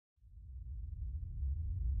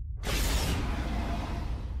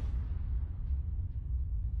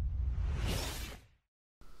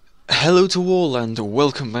Hello to all and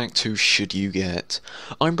welcome back to Should You Get.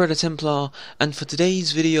 I'm Brother Templar, and for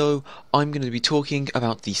today's video I'm going to be talking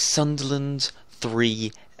about the Sunderland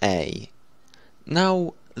 3A.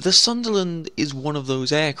 Now, the Sunderland is one of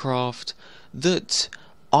those aircraft that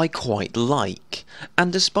I quite like,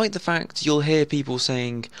 and despite the fact you'll hear people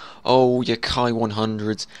saying, oh, your Ki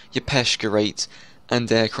 100s, your Peshka 8s,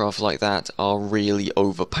 and aircraft like that are really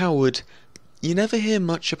overpowered, you never hear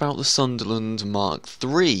much about the Sunderland Mk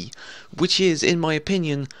III, which is, in my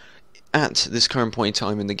opinion, at this current point in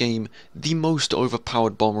time in the game, the most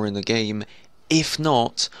overpowered bomber in the game, if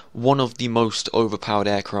not one of the most overpowered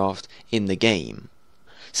aircraft in the game.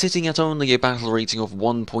 Sitting at only a battle rating of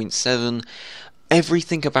 1.7,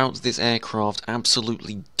 everything about this aircraft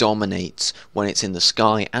absolutely dominates when it's in the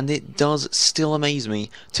sky, and it does still amaze me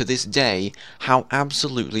to this day how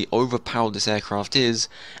absolutely overpowered this aircraft is,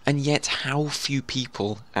 and yet how few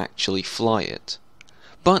people actually fly it.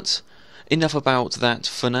 But enough about that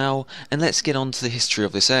for now, and let's get on to the history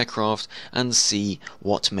of this aircraft and see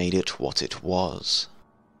what made it what it was.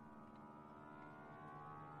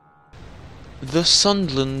 The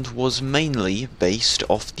Sunderland was mainly based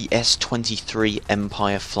off the S-23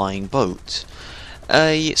 Empire flying boat,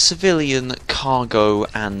 a civilian cargo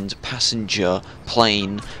and passenger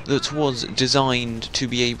plane that was designed to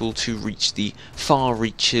be able to reach the far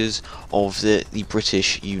reaches of the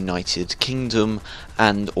British United Kingdom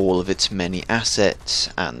and all of its many assets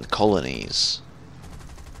and colonies.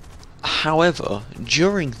 However,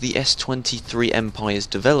 during the S-23 Empire's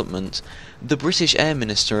development, the British Air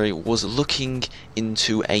Ministry was looking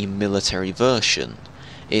into a military version.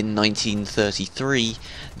 In 1933,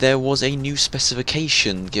 there was a new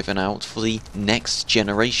specification given out for the next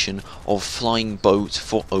generation of flying boat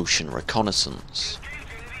for ocean reconnaissance.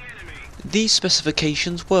 These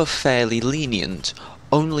specifications were fairly lenient,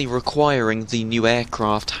 only requiring the new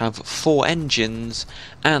aircraft have 4 engines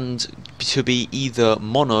and to be either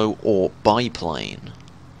mono or biplane.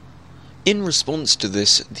 In response to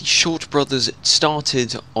this, the Short brothers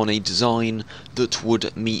started on a design that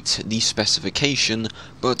would meet the specification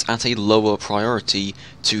but at a lower priority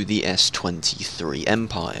to the S-23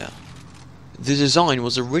 Empire. The design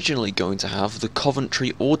was originally going to have the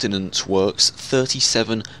Coventry Ordnance Works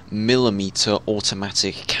 37mm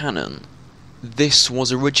automatic cannon. This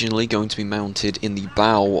was originally going to be mounted in the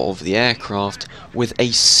bow of the aircraft with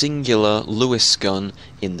a singular Lewis gun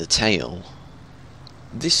in the tail.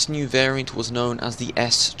 This new variant was known as the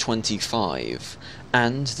S-25,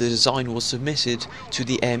 and the design was submitted to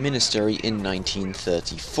the Air Ministry in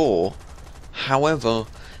 1934. However,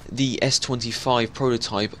 the S-25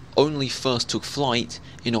 prototype only first took flight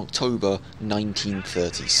in October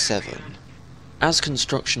 1937. As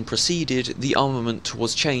construction proceeded, the armament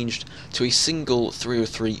was changed to a single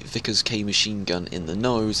 303 Vickers K machine gun in the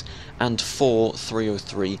nose and 4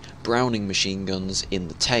 303 Browning machine guns in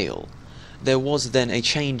the tail. There was then a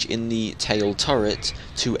change in the tail turret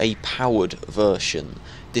to a powered version,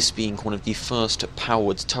 this being one of the first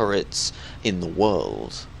powered turrets in the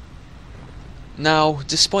world. Now,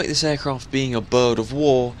 despite this aircraft being a bird of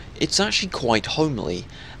war, it's actually quite homely,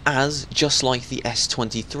 as, just like the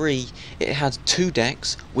S-23, it had 2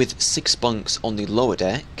 decks with 6 bunks on the lower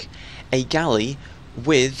deck, a galley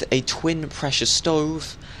with a twin pressure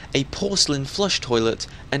stove, a porcelain flush toilet,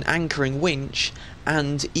 an anchoring winch,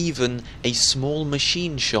 and even a small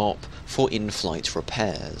machine shop for in-flight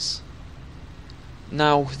repairs.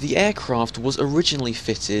 Now, the aircraft was originally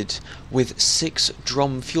fitted with 6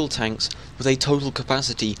 drum fuel tanks with a total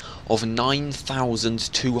capacity of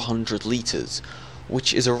 9,200 litres,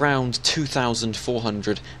 which is around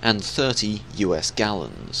 2,430 US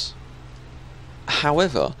gallons.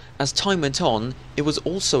 However, as time went on, it was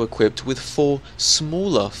also equipped with 4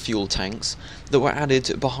 smaller fuel tanks that were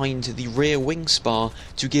added behind the rear wing spar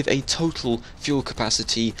to give a total fuel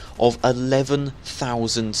capacity of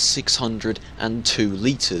 11,602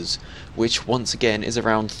 litres, which once again is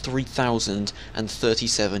around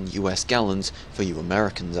 3,037 US gallons for you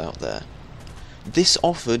Americans out there. This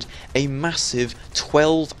offered a massive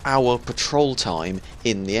 12-hour patrol time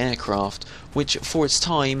in the aircraft, which for its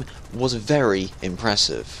time was very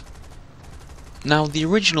impressive. Now, the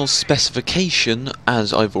original specification,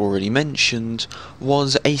 as I've already mentioned,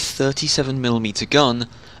 was a 37mm gun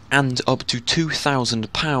and up to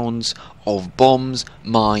 2,000 pounds of bombs,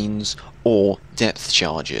 mines, or depth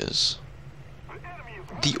charges.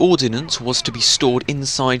 The ordnance was to be stored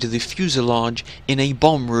inside the fuselage in a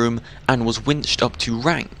bomb room and was winched up to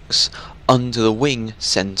ranks under the wing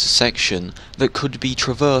centre section that could be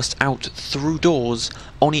traversed out through doors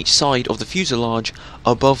on each side of the fuselage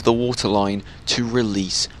above the waterline to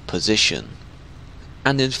release position.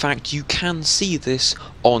 And in fact you can see this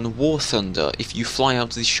on War Thunder. If you fly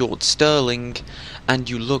out the short Sterling and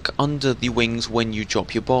you look under the wings when you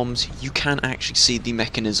drop your bombs, you can actually see the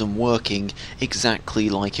mechanism working exactly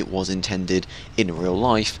like it was intended in real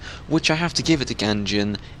life, which I have to give it a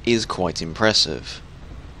Ganjin is quite impressive.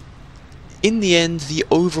 In the end, the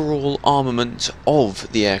overall armament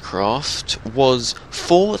of the aircraft was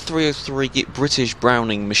 4 303 British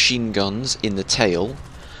Browning machine guns in the tail,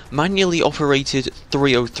 manually operated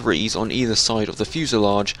 303s on either side of the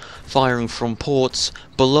fuselage, firing from ports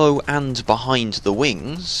below and behind the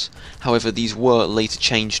wings. However, these were later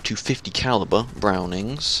changed to 50 caliber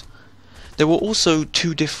Brownings. There were also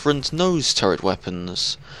 2 different nose turret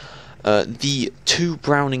weapons. The 2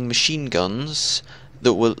 Browning machine guns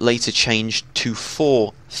that were later changed to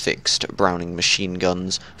 4 fixed Browning machine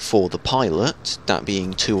guns for the pilot, that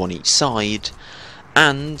being 2 on each side,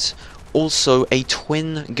 and also a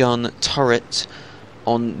twin-gun turret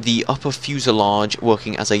on the upper fuselage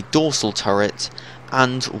working as a dorsal turret,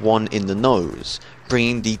 and 1 in the nose,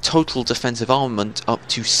 bringing the total defensive armament up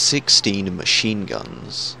to 16 machine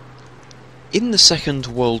guns. In the Second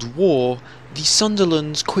World War, the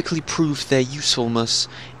Sunderlands quickly proved their usefulness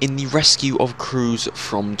in the rescue of crews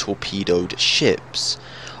from torpedoed ships.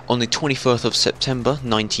 On the 21st of September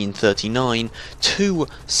 1939, 2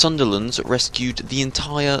 Sunderlands rescued the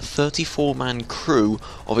entire 34-man crew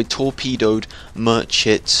of a torpedoed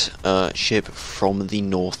merchant ship from the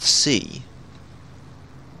North Sea.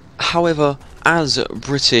 However, as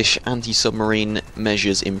British anti-submarine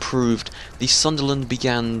measures improved, the Sunderland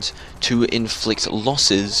began to inflict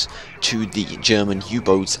losses to the German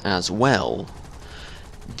U-boats as well.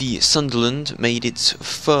 The Sunderland made its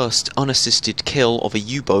first unassisted kill of a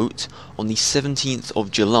U-boat on the 17th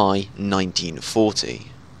of July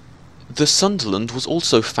 1940. The Sunderland was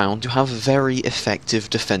also found to have very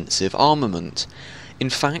effective defensive armament. In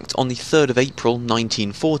fact, on the 3rd of April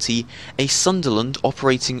 1940, a Sunderland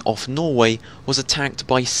operating off Norway was attacked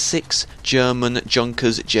by 6 German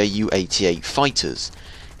Junkers Ju-88 fighters.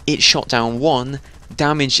 It shot down 1,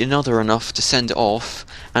 damaged another enough to send it off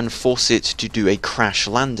and force it to do a crash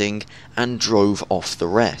landing, and drove off the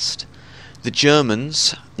rest. The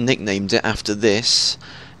Germans nicknamed it after this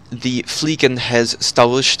the Fliegendes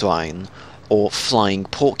Stauerschwein, or Flying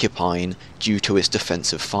Porcupine, due to its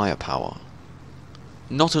defensive firepower.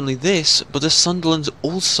 Not only this, but the Sunderlands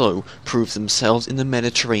also proved themselves in the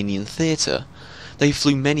Mediterranean theatre. They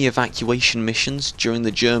flew many evacuation missions during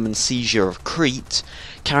the German seizure of Crete,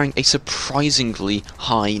 carrying a surprisingly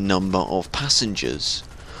high number of passengers.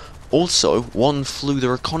 Also, one flew the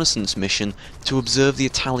reconnaissance mission to observe the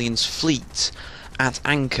Italians' fleet at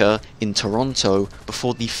anchor in Toronto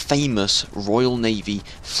before the famous Royal Navy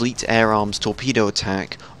Fleet Air Arms torpedo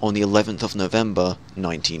attack on the 11th of November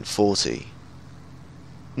 1940.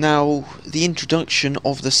 Now, the introduction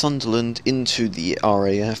of the Sunderland into the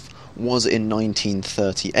RAF was in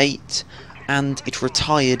 1938, and it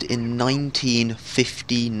retired in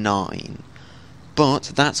 1959.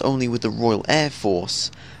 But that's only with the Royal Air Force,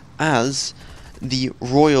 as the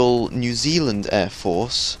Royal New Zealand Air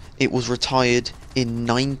Force, it was retired in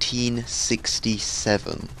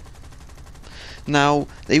 1967. Now,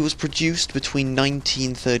 it was produced between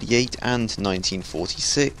 1938 and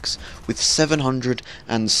 1946, with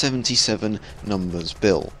 777 numbers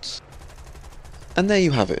built. And there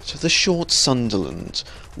you have it, the short Sunderland.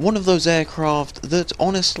 One of those aircraft that,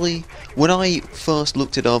 honestly, when I first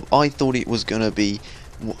looked it up, I thought it was going to be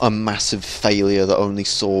a massive failure that only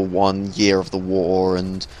saw 1 year of the war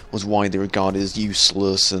and was widely regarded as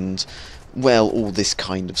useless and, well, all this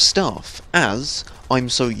kind of stuff, as I'm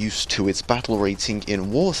so used to its battle rating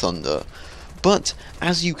in War Thunder. But,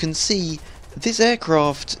 as you can see, this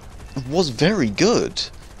aircraft was very good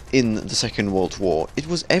in the Second World War. It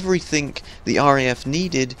was everything the RAF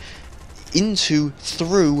needed into,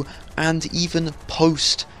 through, and even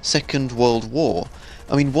post-Second World War.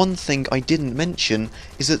 I mean, one thing I didn't mention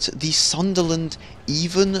is that the Sunderland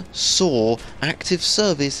even saw active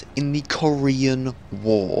service in the Korean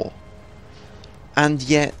War. And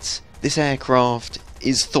yet, this aircraft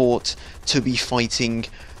is thought to be fighting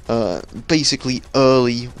basically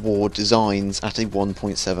early war designs at a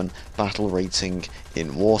 1.7 battle rating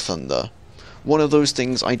in War Thunder. One of those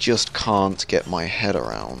things I just can't get my head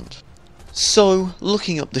around. So,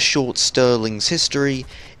 looking up the short Sterling's history,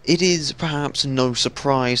 it is perhaps no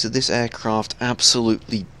surprise that this aircraft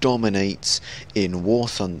absolutely dominates in War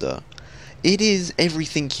Thunder. It is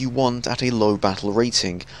everything you want at a low battle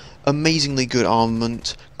rating. amazingly good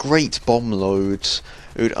armament, great bomb loads,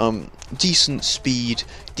 decent speed,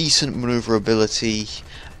 decent maneuverability,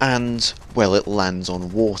 and, well, it lands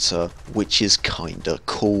on water, which is kinda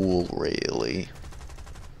cool, really.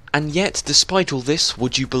 And yet, despite all this,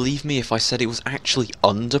 would you believe me if I said it was actually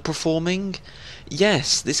underperforming?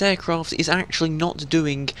 Yes, this aircraft is actually not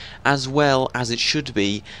doing as well as it should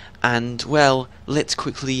be, and, well, let's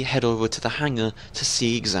quickly head over to the hangar to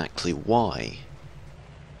see exactly why.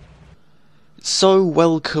 So,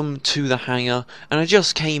 welcome to the hangar, and I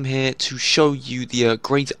just came here to show you the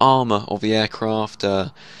great armour of the aircraft.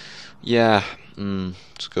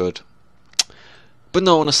 It's good. But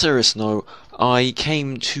no, on a serious note, I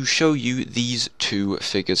came to show you these two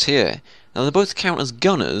figures here. Now, they both count as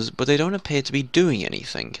gunners, but they don't appear to be doing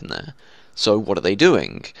anything in there. So, what are they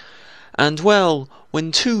doing? And, well,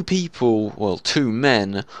 when two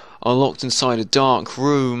men, are locked inside a dark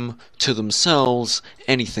room to themselves,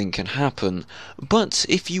 anything can happen. But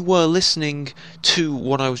if you were listening to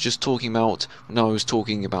what I was just talking about when I was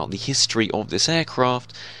talking about the history of this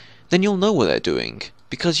aircraft, then you'll know what they're doing.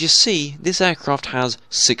 Because you see, this aircraft has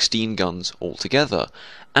 16 guns altogether,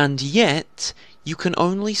 and yet you can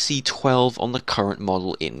only see 12 on the current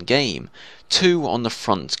model in-game. 2 on the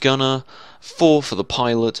front gunner, 4 for the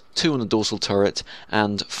pilot, 2 on the dorsal turret,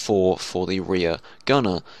 and 4 for the rear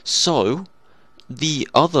gunner. So, the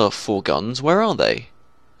other 4 guns, where are they?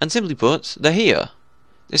 And simply put, they're here.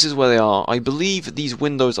 This is where they are. I believe these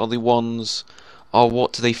windows are the ones... are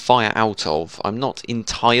what they fire out of. I'm not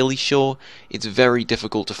entirely sure. It's very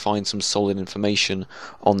difficult to find some solid information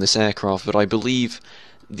on this aircraft, but I believe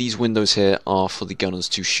these windows here are for the gunners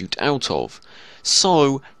to shoot out of.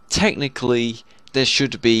 So, technically, there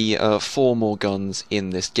should be 4 more guns in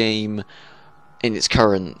this game in its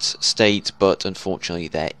current state, but unfortunately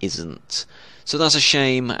there isn't. So that's a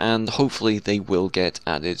shame, and hopefully they will get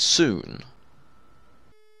added soon.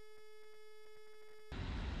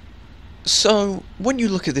 So, when you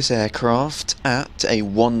look at this aircraft at a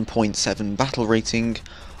 1.7 battle rating,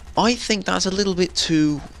 I think that's a little bit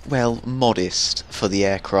too, well, modest for the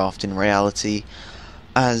aircraft in reality,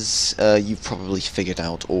 as you've probably figured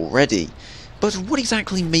out already. But what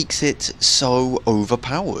exactly makes it so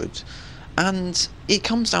overpowered? And it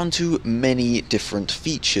comes down to many different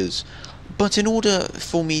features, but in order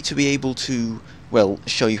for me to be able to, well,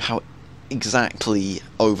 show you how exactly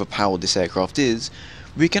overpowered this aircraft is,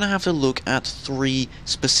 we're going to have to look at 3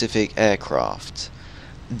 specific aircraft.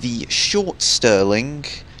 The Short Stirling,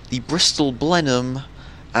 the Bristol Blenheim,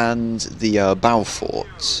 and the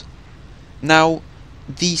Beaufort. Now,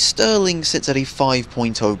 the Stirling sits at a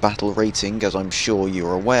 5.0 battle rating, as I'm sure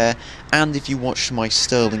you're aware, and if you watched my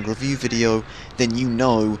Stirling review video, then you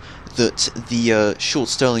know that the Short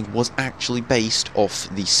Stirling was actually based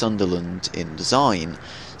off the Sunderland in design,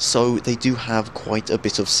 so they do have quite a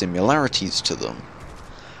bit of similarities to them.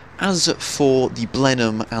 As for the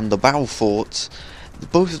Blenheim and the Beaufort,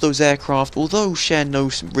 both of those aircraft, although share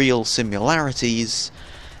no real similarities,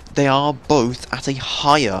 they are both at a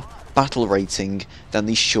higher battle rating than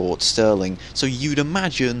the Short Stirling, so you'd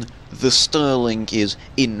imagine the Stirling is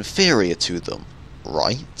inferior to them,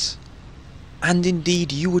 right? And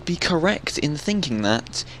indeed you would be correct in thinking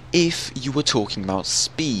that if you were talking about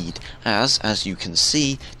speed, as you can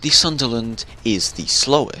see, the Sunderland is the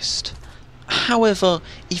slowest. However,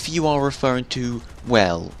 if you are referring to,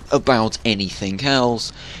 well, about anything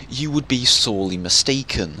else, you would be sorely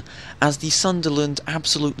mistaken, as the Sunderland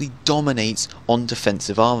absolutely dominates on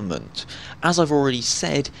defensive armament. As I've already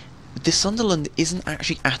said, the Sunderland isn't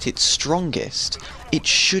actually at its strongest. It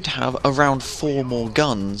should have around 4 more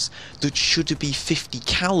guns that should be 50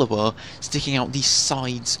 caliber sticking out the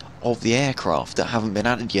sides of the aircraft that haven't been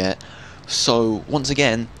added yet. So, once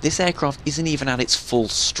again, this aircraft isn't even at its full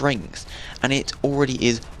strength, and it already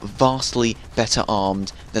is vastly better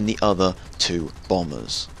armed than the other 2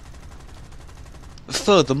 bombers.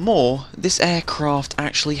 Furthermore, this aircraft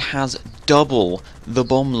actually has double the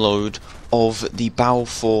bomb load of the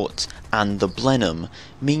Beaufort and the Blenheim,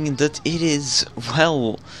 meaning that it is,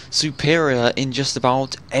 well, superior in just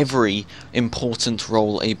about every important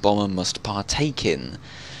role a bomber must partake in.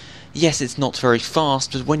 Yes, it's not very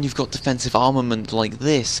fast, but when you've got defensive armament like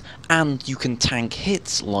this, and you can tank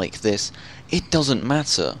hits like this, it doesn't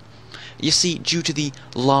matter. You see, due to the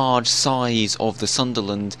large size of the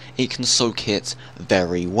Sunderland, it can soak hits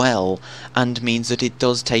very well, and means that it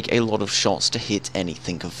does take a lot of shots to hit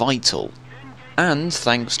anything vital. And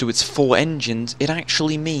thanks to its 4 engines, it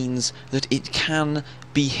actually means that it can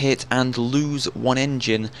be hit and lose 1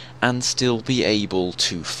 engine and still be able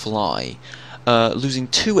to fly. Losing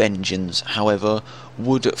 2 engines, however,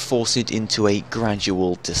 would force it into a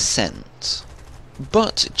gradual descent.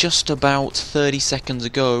 But just about 30 seconds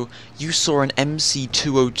ago, you saw an Mk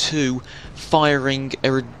IIIa firing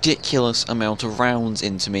a ridiculous amount of rounds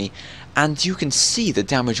into me, and you can see the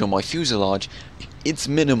damage on my fuselage. It's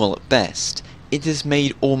minimal at best. It has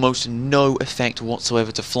made almost no effect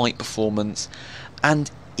whatsoever to flight performance,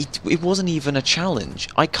 and it wasn't even a challenge.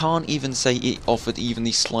 I can't even say it offered even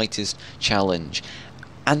the slightest challenge.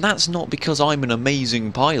 And that's not because I'm an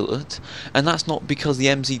amazing pilot, and that's not because the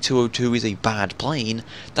Mk IIIa is a bad plane,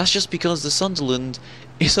 that's just because the Sunderland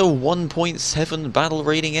is a 1.7 battle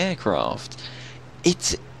rating aircraft.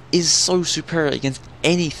 It is so superior against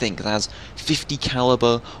anything that has 50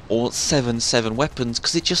 caliber or 7.7 weapons,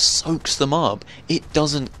 because it just soaks them up. It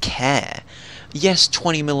doesn't care. Yes,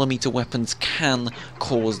 20mm weapons can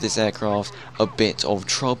cause this aircraft a bit of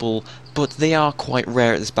trouble, but they are quite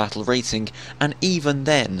rare at this battle rating, and even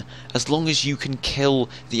then, as long as you can kill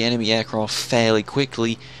the enemy aircraft fairly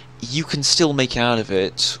quickly, you can still make out of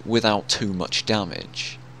it without too much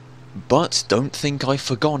damage. But don't think I've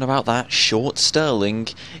forgotten about that short Sterling.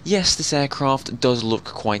 Yes, this aircraft does look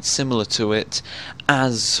quite similar to it,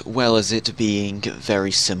 as well as it being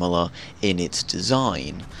very similar in its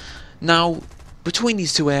design. Now, between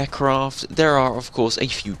these two aircraft, there are of course a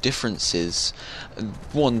few differences.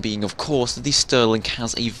 One being of course that the Sterling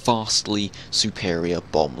has a vastly superior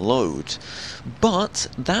bomb load. But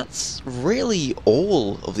that's really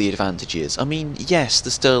all of the advantages. I mean, yes, the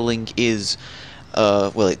Sterling is,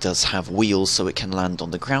 well, it does have wheels so it can land on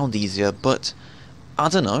the ground easier, but I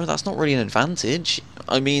don't know, that's not really an advantage.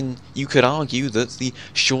 I mean, you could argue that the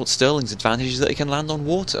short Sterling's advantage is that it can land on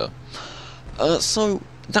water. So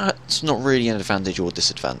that's not really an advantage or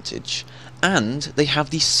disadvantage. And they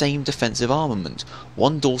have the same defensive armament.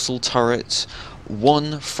 1 dorsal turret,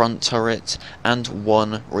 1 front turret, and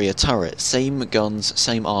 1 rear turret. Same guns,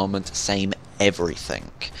 same armament, same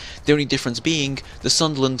everything. The only difference being, the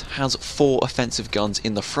Sunderland has 4 offensive guns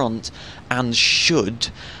in the front, and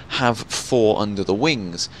should have 4 under the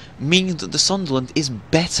wings, meaning that the Sunderland is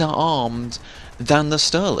better armed than the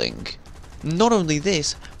Sterling. Not only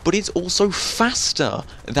this, but it's also faster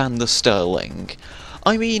than the Sterling.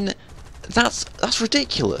 I mean, that's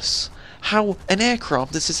ridiculous. How an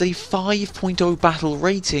aircraft that is a 5.0 battle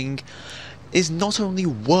rating is not only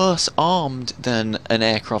worse armed than an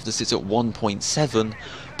aircraft that sits at 1.7,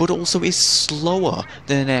 but also is slower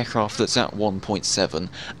than an aircraft that's at 1.7,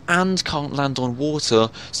 and can't land on water,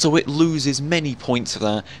 so it loses many points of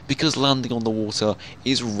that, because landing on the water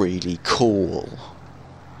is really cool.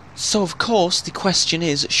 So of course, the question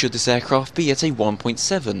is, should this aircraft be at a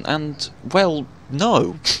 1.7? And, well,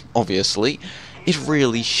 no, obviously, it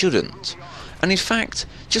really shouldn't. And in fact,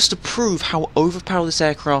 just to prove how overpowered this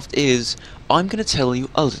aircraft is, I'm going to tell you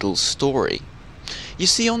a little story. You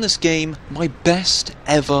see, on this game, my best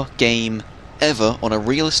ever game ever on a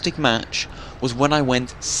realistic match was when I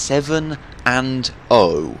went 7-0,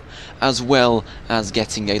 as well as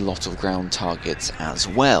getting a lot of ground targets as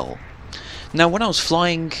well. Now, when I was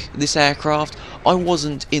flying this aircraft, I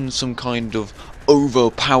wasn't in some kind of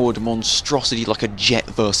overpowered monstrosity like a jet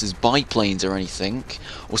versus biplanes or anything,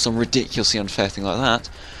 or some ridiculously unfair thing like that.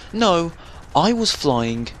 No, I was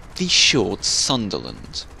flying the short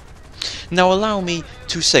Sunderland. Now, allow me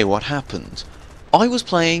to say what happened. I was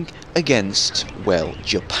playing against, well,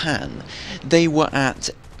 Japan. They were at,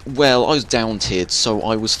 well, I was down tiered, so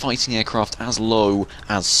I was fighting aircraft as low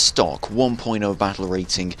as stock, 1.0 battle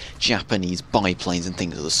rating, Japanese biplanes and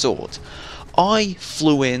things of the sort. I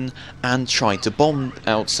flew in and tried to bomb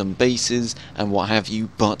out some bases and what have you,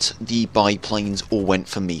 but the biplanes all went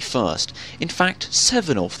for me first. In fact,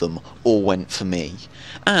 7 of them all went for me.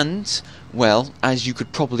 And, well, as you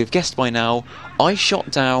could probably have guessed by now, I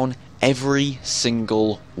shot down every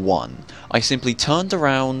single one. I simply turned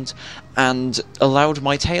around and allowed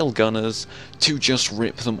my tail gunners to just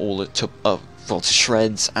rip them all to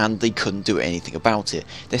shreds, and they couldn't do anything about it.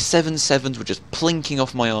 Their 7.7s were just plinking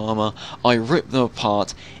off my armour. I ripped them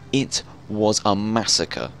apart. It was a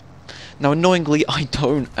massacre. Now, annoyingly, I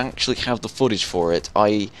don't actually have the footage for it.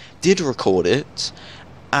 I did record it,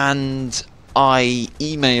 and I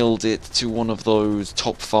emailed it to one of those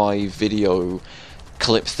top 5 video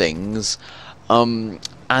clip things,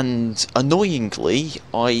 and annoyingly,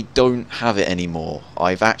 I don't have it anymore.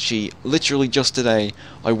 I've actually, literally just today,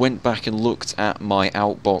 I went back and looked at my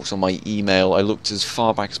outbox on my email. I looked as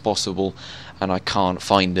far back as possible, and I can't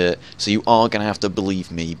find it, so you are going to have to believe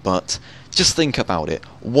me, but just think about it.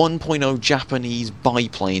 1.0 Japanese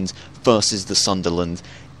biplanes versus the Sunderland.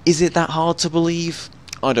 Is it that hard to believe?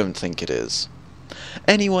 I don't think it is.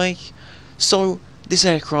 Anyway, So this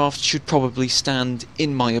aircraft should probably stand,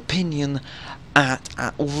 in my opinion, at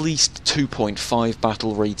least 2.5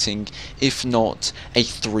 battle rating, if not a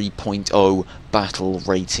 3.0 battle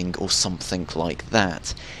rating or something like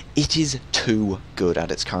that. It is too good at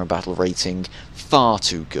its current battle rating, far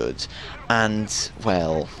too good, and,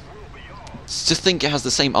 well, to think it has the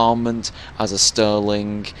same armament as a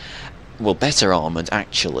Sterling, well, better armament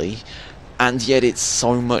actually, and yet it's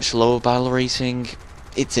so much lower battle rating,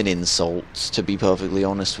 it's an insult, to be perfectly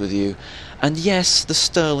honest with you. And yes, the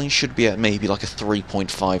Sterling should be at maybe like a 3.5,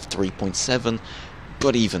 3.7,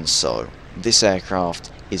 but even so, this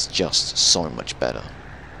aircraft is just so much better.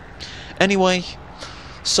 Anyway,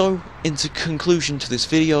 so into conclusion to this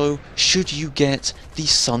video, should you get the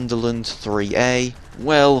Sunderland 3A?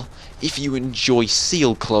 Well, if you enjoy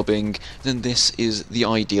seal clubbing, then this is the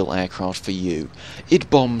ideal aircraft for you. It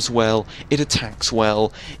bombs well, it attacks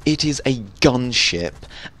well, it is a gunship,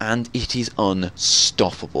 and it is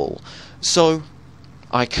unstoppable. So,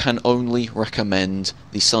 I can only recommend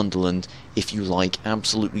the Sunderland if you like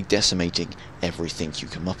absolutely decimating everything you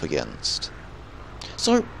come up against.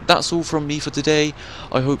 So, that's all from me for today.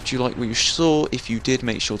 I hope you liked what you saw. If you did,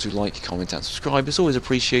 make sure to like, comment and subscribe. It's always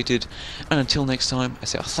appreciated. And until next time, I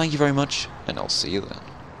say thank you very much, and I'll see you then.